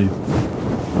एक्सरसाइज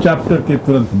चैप्टर के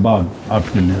तुरंत बाद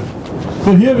आपके लिए.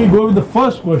 So here we go with the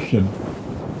first question,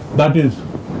 that is,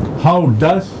 how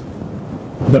does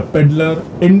the peddler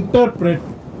interpret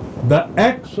the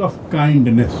acts of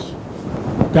kindness?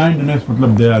 Kindness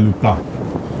मतलब दयालुता.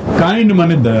 Kind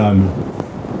माने दयालु.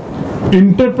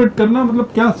 Interpret करना मतलब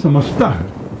क्या समझता है,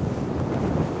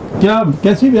 क्या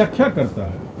कैसी व्याख्या करता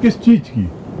है, किस चीज की.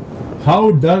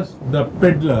 How does the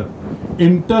peddler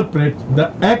interpret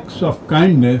the acts of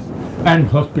kindness and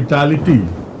hospitality?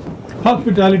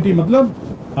 Hospitality मतलब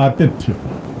आतिथ्य,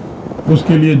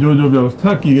 उसके लिए जो जो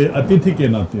व्यवस्था की गई अतिथि के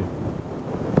नाते.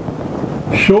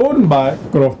 Shown by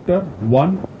crofter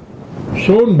 1,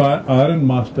 shown by iron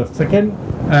master 2,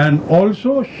 and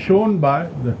also shown by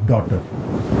the daughter.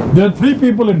 There are 3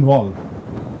 people involved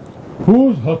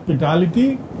whose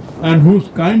hospitality and whose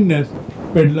kindness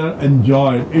peddler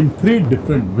enjoyed in 3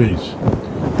 different ways.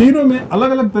 तीनों में अलग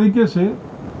अलग तरीके से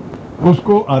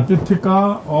उसको आतिथ्य का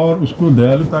और उसको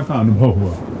दयालुता का अनुभव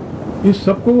हुआ. इस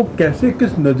सबको वो कैसे,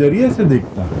 किस नजरिए से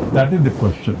देखता है, दैट इज द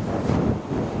क्वेश्चन.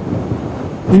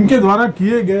 इनके द्वारा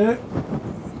किए गए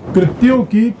कृत्यों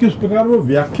की किस प्रकार वो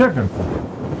व्याख्या करता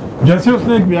है. जैसे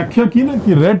उसने एक व्याख्या की ना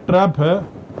कि रेड ट्रैप है,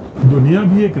 दुनिया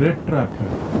भी एक रेड ट्रैप है,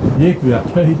 ये एक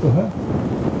व्याख्या ही तो है.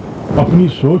 अपनी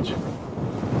सोच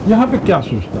यहाँ पे क्या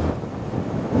सोचता है?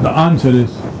 The answer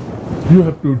is, you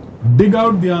have to dig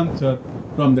out the answer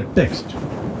from the text.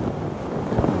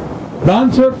 The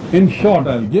answer in short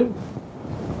I'll give.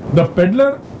 The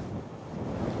peddler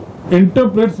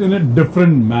interprets in a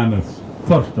different manners.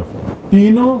 First of all,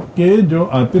 तीनों के जो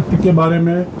आतिथ्य के बारे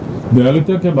में,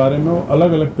 दयालुता के बारे में, वो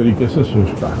अलग अलग तरीके से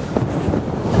सोचता है.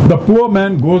 The poor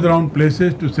man goes around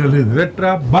places to sell his red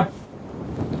trap, but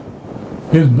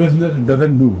his business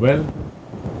doesn't do well.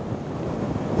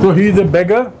 So he is a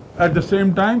beggar. At the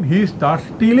same time, he starts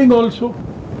stealing also.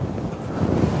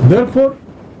 Therefore,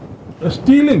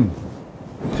 stealing,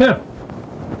 theft,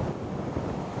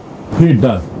 he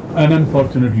does. And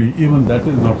unfortunately, even that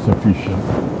is not sufficient.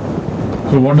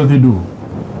 So what does he do?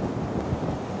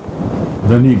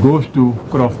 Then he goes to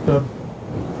crofter.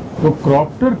 तो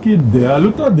crofter की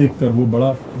दयालुता देखकर वो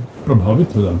बड़ा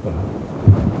प्रभावित हो जाता है.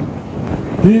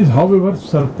 He is, however,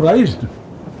 surprised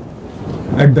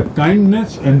at the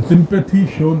kindness and sympathy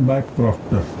shown by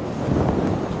crofter.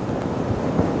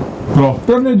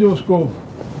 crofter ने जो उसको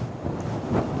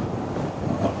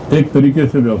एक तरीके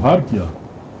से व्यवहार किया,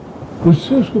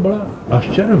 उससे उसको बड़ा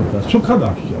आश्चर्य होता है, सुखद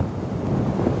आश्चर्य,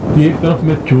 कि एक तरफ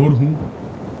मैं चोर हूं,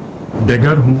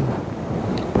 बेगर हूं,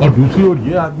 और दूसरी ओर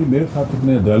ये आदमी मेरे साथ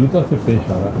इतने दयालुता से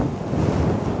पेश आ रहा है.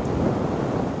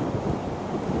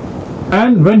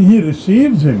 And when he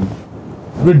receives him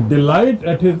with delight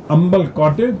at his humble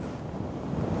cottage,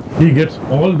 he gets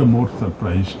all the more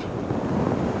surprised.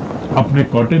 अपने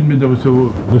कॉटेज में जब उसे वो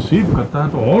रिसीव करता है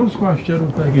तो और उसको आश्चर्य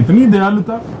होता है कि इतनी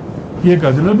दयालुता, कि एक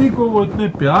अजनबी को वो इतने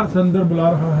प्यार से अंदर बुला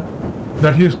रहा है.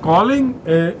 That he is calling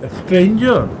a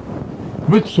stranger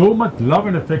with so much love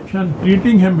and affection,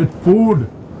 treating him with food,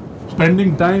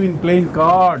 spending time in playing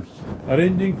cards,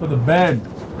 arranging for the bed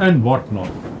and what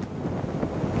not.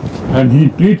 And he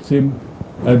treats him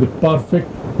as a perfect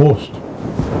host,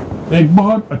 एक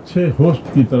बहुत अच्छे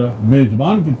host की तरह,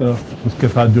 मेजबान की तरह उसके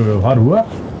साथ जो व्यवहार हुआ,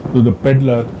 तो the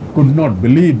peddler could not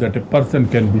believe that a person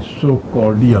can be so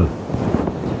cordial.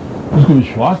 उसको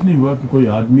विश्वास नहीं हुआ कि कोई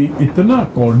आदमी इतना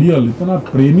कॉर्डियल, इतना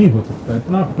प्रेमी हो सकता है,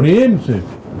 इतना प्रेम से,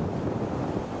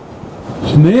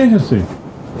 स्नेह से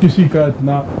किसी का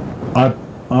इतना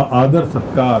आदर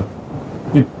सत्कार,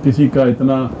 किसी का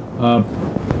इतना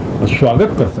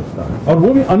स्वागत कर सकता है, और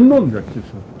वो भी अननोन व्यक्ति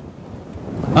से।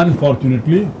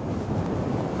 Unfortunately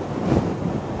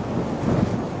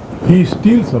he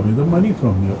steals away the money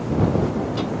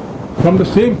from the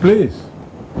same place,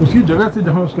 उसी जगह से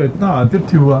जहां उसका इतना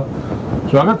आतिथ्य हुआ,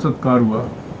 स्वागत सत्कार हुआ,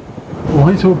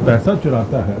 वहीं से वो पैसा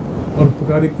चुराता है और उस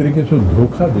प्रकार एक तरीके से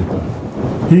धोखा देता है।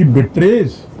 He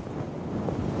betrays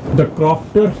the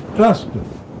crofter's trust,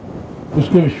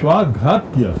 उसके विश्वासघात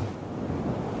किया,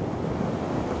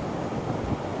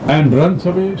 and runs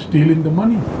away stealing the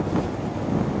money.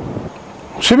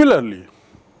 Similarly,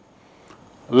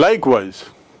 likewise,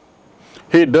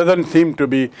 he doesn't seem to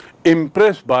be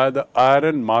impressed by the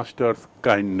iron master's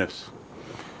kindness.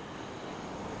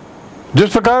 जिस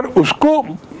प्रकार उसको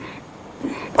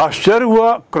आश्चर्य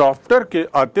हुआ क्रॉफ्टर के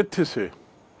आतिथ्य से,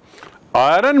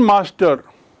 आयरन मास्टर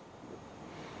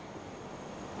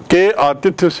के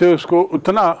आतिथ्य से उसको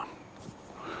उतना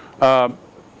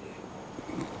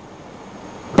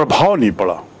प्रभाव नहीं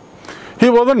पड़ा. He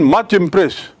wasn't much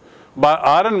impressed by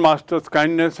Iron Master's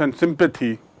kindness and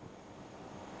sympathy.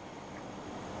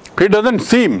 He doesn't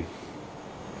seem.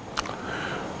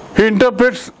 He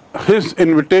interprets his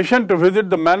invitation to visit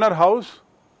the manor house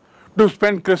to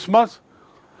spend Christmas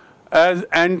as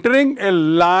entering a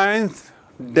lion's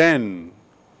den.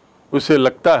 उसे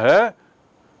लगता है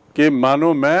कि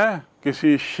मानो मैं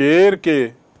किसी शेर के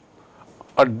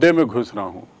अड्डे में घुस रहा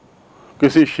हूँ,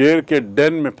 किसी शेर के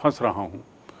डेन में फंस रहा हूँ.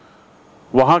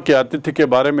 वहाँ के आतिथ्य के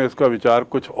बारे में इसका विचार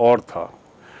कुछ और था.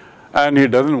 And he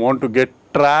doesn't want to get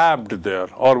trapped there,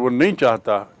 और वो नहीं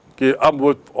चाहता कि अब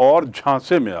वो और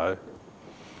झांसे में आए.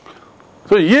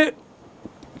 तो ये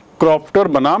क्रॉफ्टर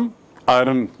बनाम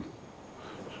आयरन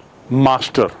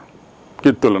मास्टर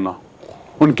की तुलना,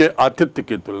 उनके आतिथ्य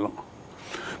की तुलना.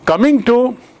 Coming to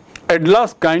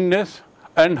एडला's kindness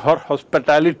and her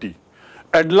hospitality.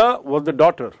 Edla was the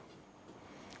daughter.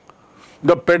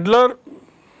 The peddler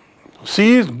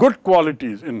sees good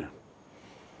qualities in her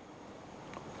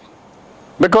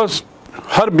because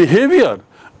her behavior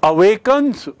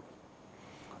awakens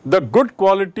the good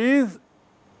qualities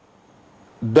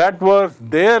that were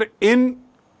there in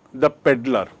the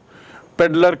peddler.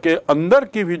 Peddler के अंदर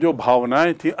की भी जो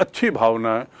भावनाएं थी, अच्छी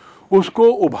भावनाएं, उसको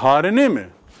उभारने में,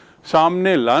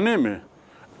 सामने लाने में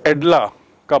एडला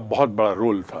का बहुत बड़ा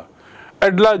रोल था.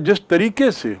 एडला जिस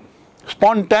तरीके से,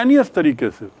 स्पॉन्टेनियस तरीके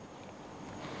से,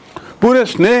 पूरे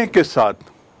स्नेह के साथ,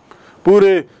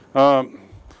 पूरे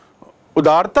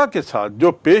उदारता के साथ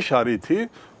जो पेश आ रही थी,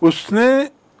 उसने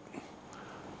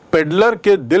पेडलर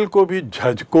के दिल को भी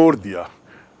झकझोर दिया.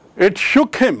 It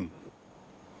Shuk him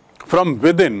from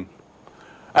with in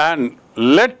and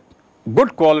let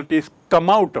good qualities come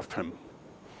out of him.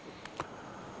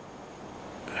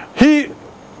 He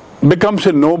becomes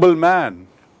a noble man.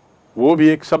 वो भी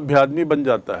एक सभ्य आदमी बन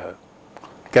जाता है.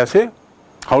 कैसे?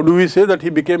 How do we say that he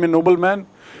became a noble man?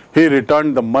 He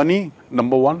return the money,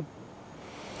 number one.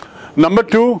 Number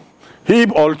two, he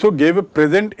also gave a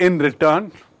present in return,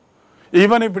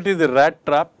 even if it is a rat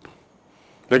trap,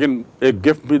 लेकिन एक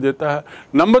gift भी देता है.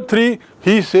 Number three,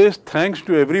 he says thanks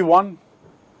to everyone.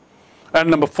 And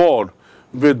number four,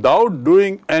 without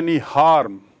doing any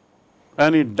harm,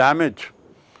 any damage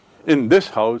in this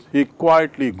house, he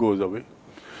quietly goes away.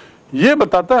 ये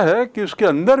बताता है कि उसके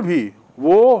अंदर भी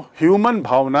वो ह्यूमन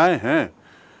भावनाएं हैं,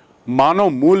 मानव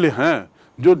मूल्य हैं,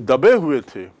 जो दबे हुए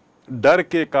थे डर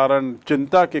के कारण,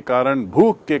 चिंता के कारण,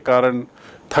 भूख के कारण,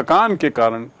 थकान के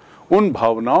कारण. उन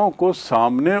भावनाओं को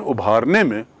सामने उभारने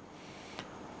में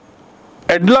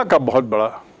एडला का बहुत बड़ा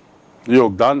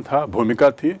योगदान था, भूमिका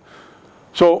थी.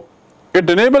 So it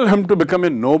enabled him to become a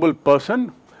noble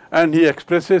person, and he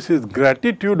expresses his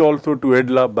gratitude also to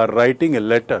Edla by writing a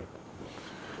letter.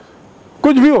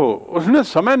 कुछ भी हो, उसने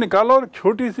समय निकाला और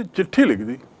छोटी सी चिट्ठी लिख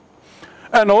दी.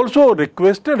 And also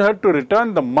requested her to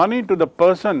return the money to the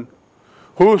person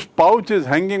whose pouch is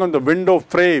hanging on the window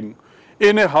frame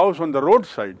in a house on the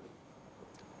roadside.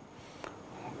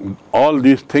 All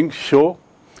these things show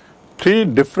three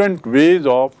different ways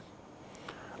of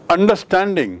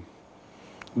understanding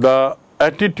the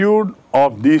attitude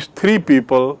of these three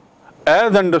people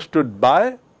as understood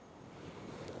by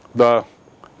the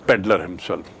peddler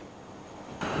himself.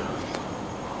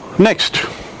 Next,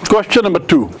 question number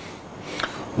 2.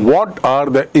 What are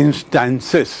the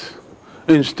instances?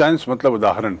 Instance मतलब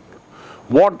उदाहरण.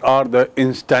 What are the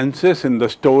instances in the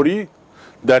story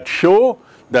that show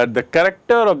that the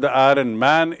character of the iron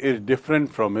man is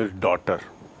different from his daughter?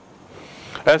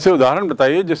 ऐसे उदाहरण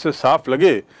बताइए जिससे साफ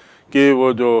लगे कि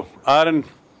वो जो आयरन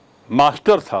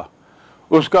मास्टर था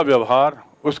उसका व्यवहार,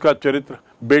 उसका चरित्र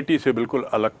बेटी से बिल्कुल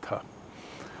अलग था.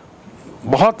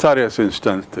 बहुत सारे ऐसे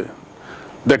इंस्टेंस थे.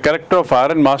 The character of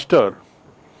iron master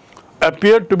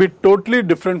appeared to be totally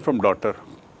different from daughter.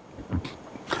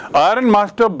 Iron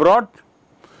master brought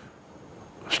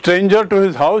stranger to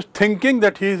his house thinking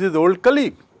that he is his old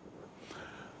colleague.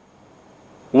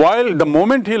 While the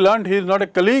moment he learned he is not a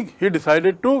colleague, he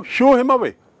decided to shoo him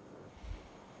away.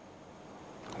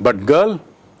 But girl,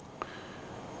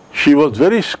 she was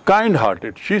very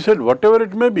kind-hearted. She said, whatever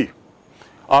it may be,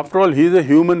 after all, he is a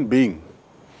human being.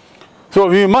 So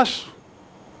we must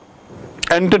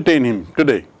entertain him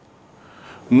today.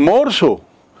 More so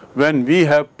when we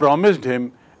have promised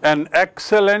him an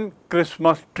excellent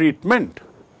Christmas treatment.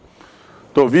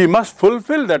 So we must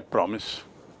fulfill that promise.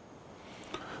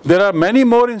 There are many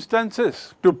more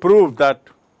instances to prove that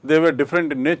they were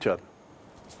different in nature.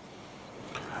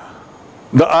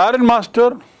 The iron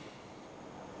master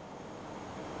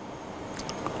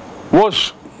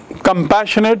was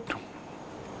compassionate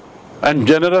and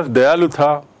generous, dayalu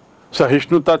tha,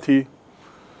 सहिष्णुता थी,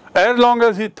 as long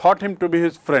as he thought him to be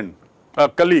his friend, a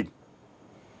colleague,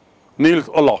 Niels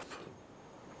Olof.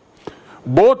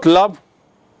 Both love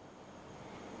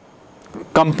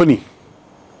company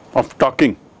of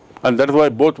talking, and that's why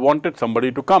both wanted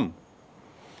somebody to come.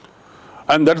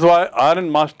 And that's why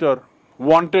Iron Master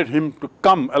wanted him to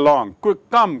come along. Quick,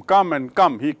 come and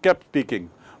come. He kept speaking.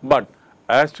 But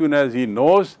as soon as he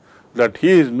knows that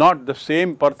he is not the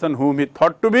same person whom he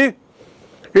thought to be,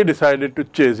 he decided to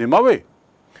chase him away.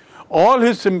 All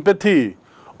his sympathy,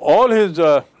 all his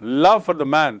love for the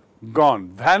man gone,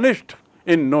 vanished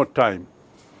in no time.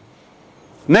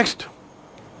 Next,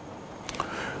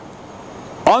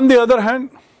 on the other hand,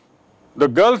 the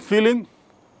girl's feeling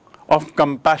of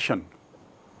compassion,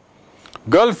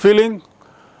 girl's feeling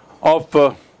of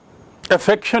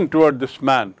affection toward this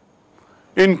man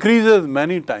increases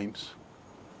many times.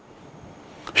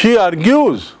 She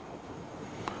argues,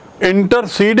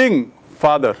 interceding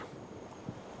father,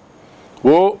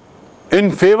 वो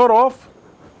in favor of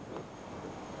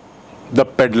the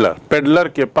peddler. Peddler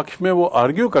के पक्ष में वो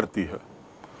argue करती है,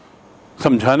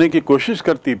 समझाने की कोशिश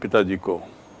करती है पिताजी को,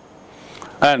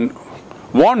 and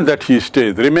want that he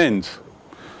stays, remains,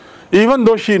 even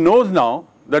though she knows now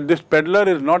that this peddler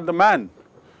is not the man,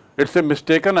 it's a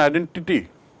mistaken identity.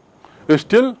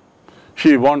 Still,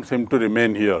 she wants him to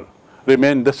remain here,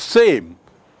 remain the same.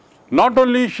 Not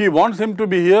only she wants him to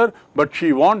be here, but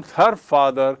she wants her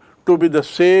father to be the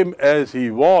same as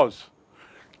he was,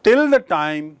 till the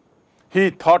time he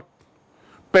thought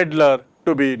peddler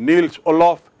to be Niels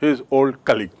Olof, his old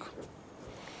colleague.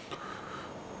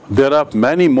 There are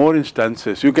many more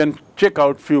instances. You can check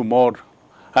out few more,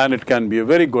 and it can be a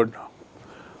very good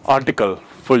article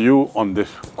for you on this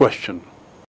question.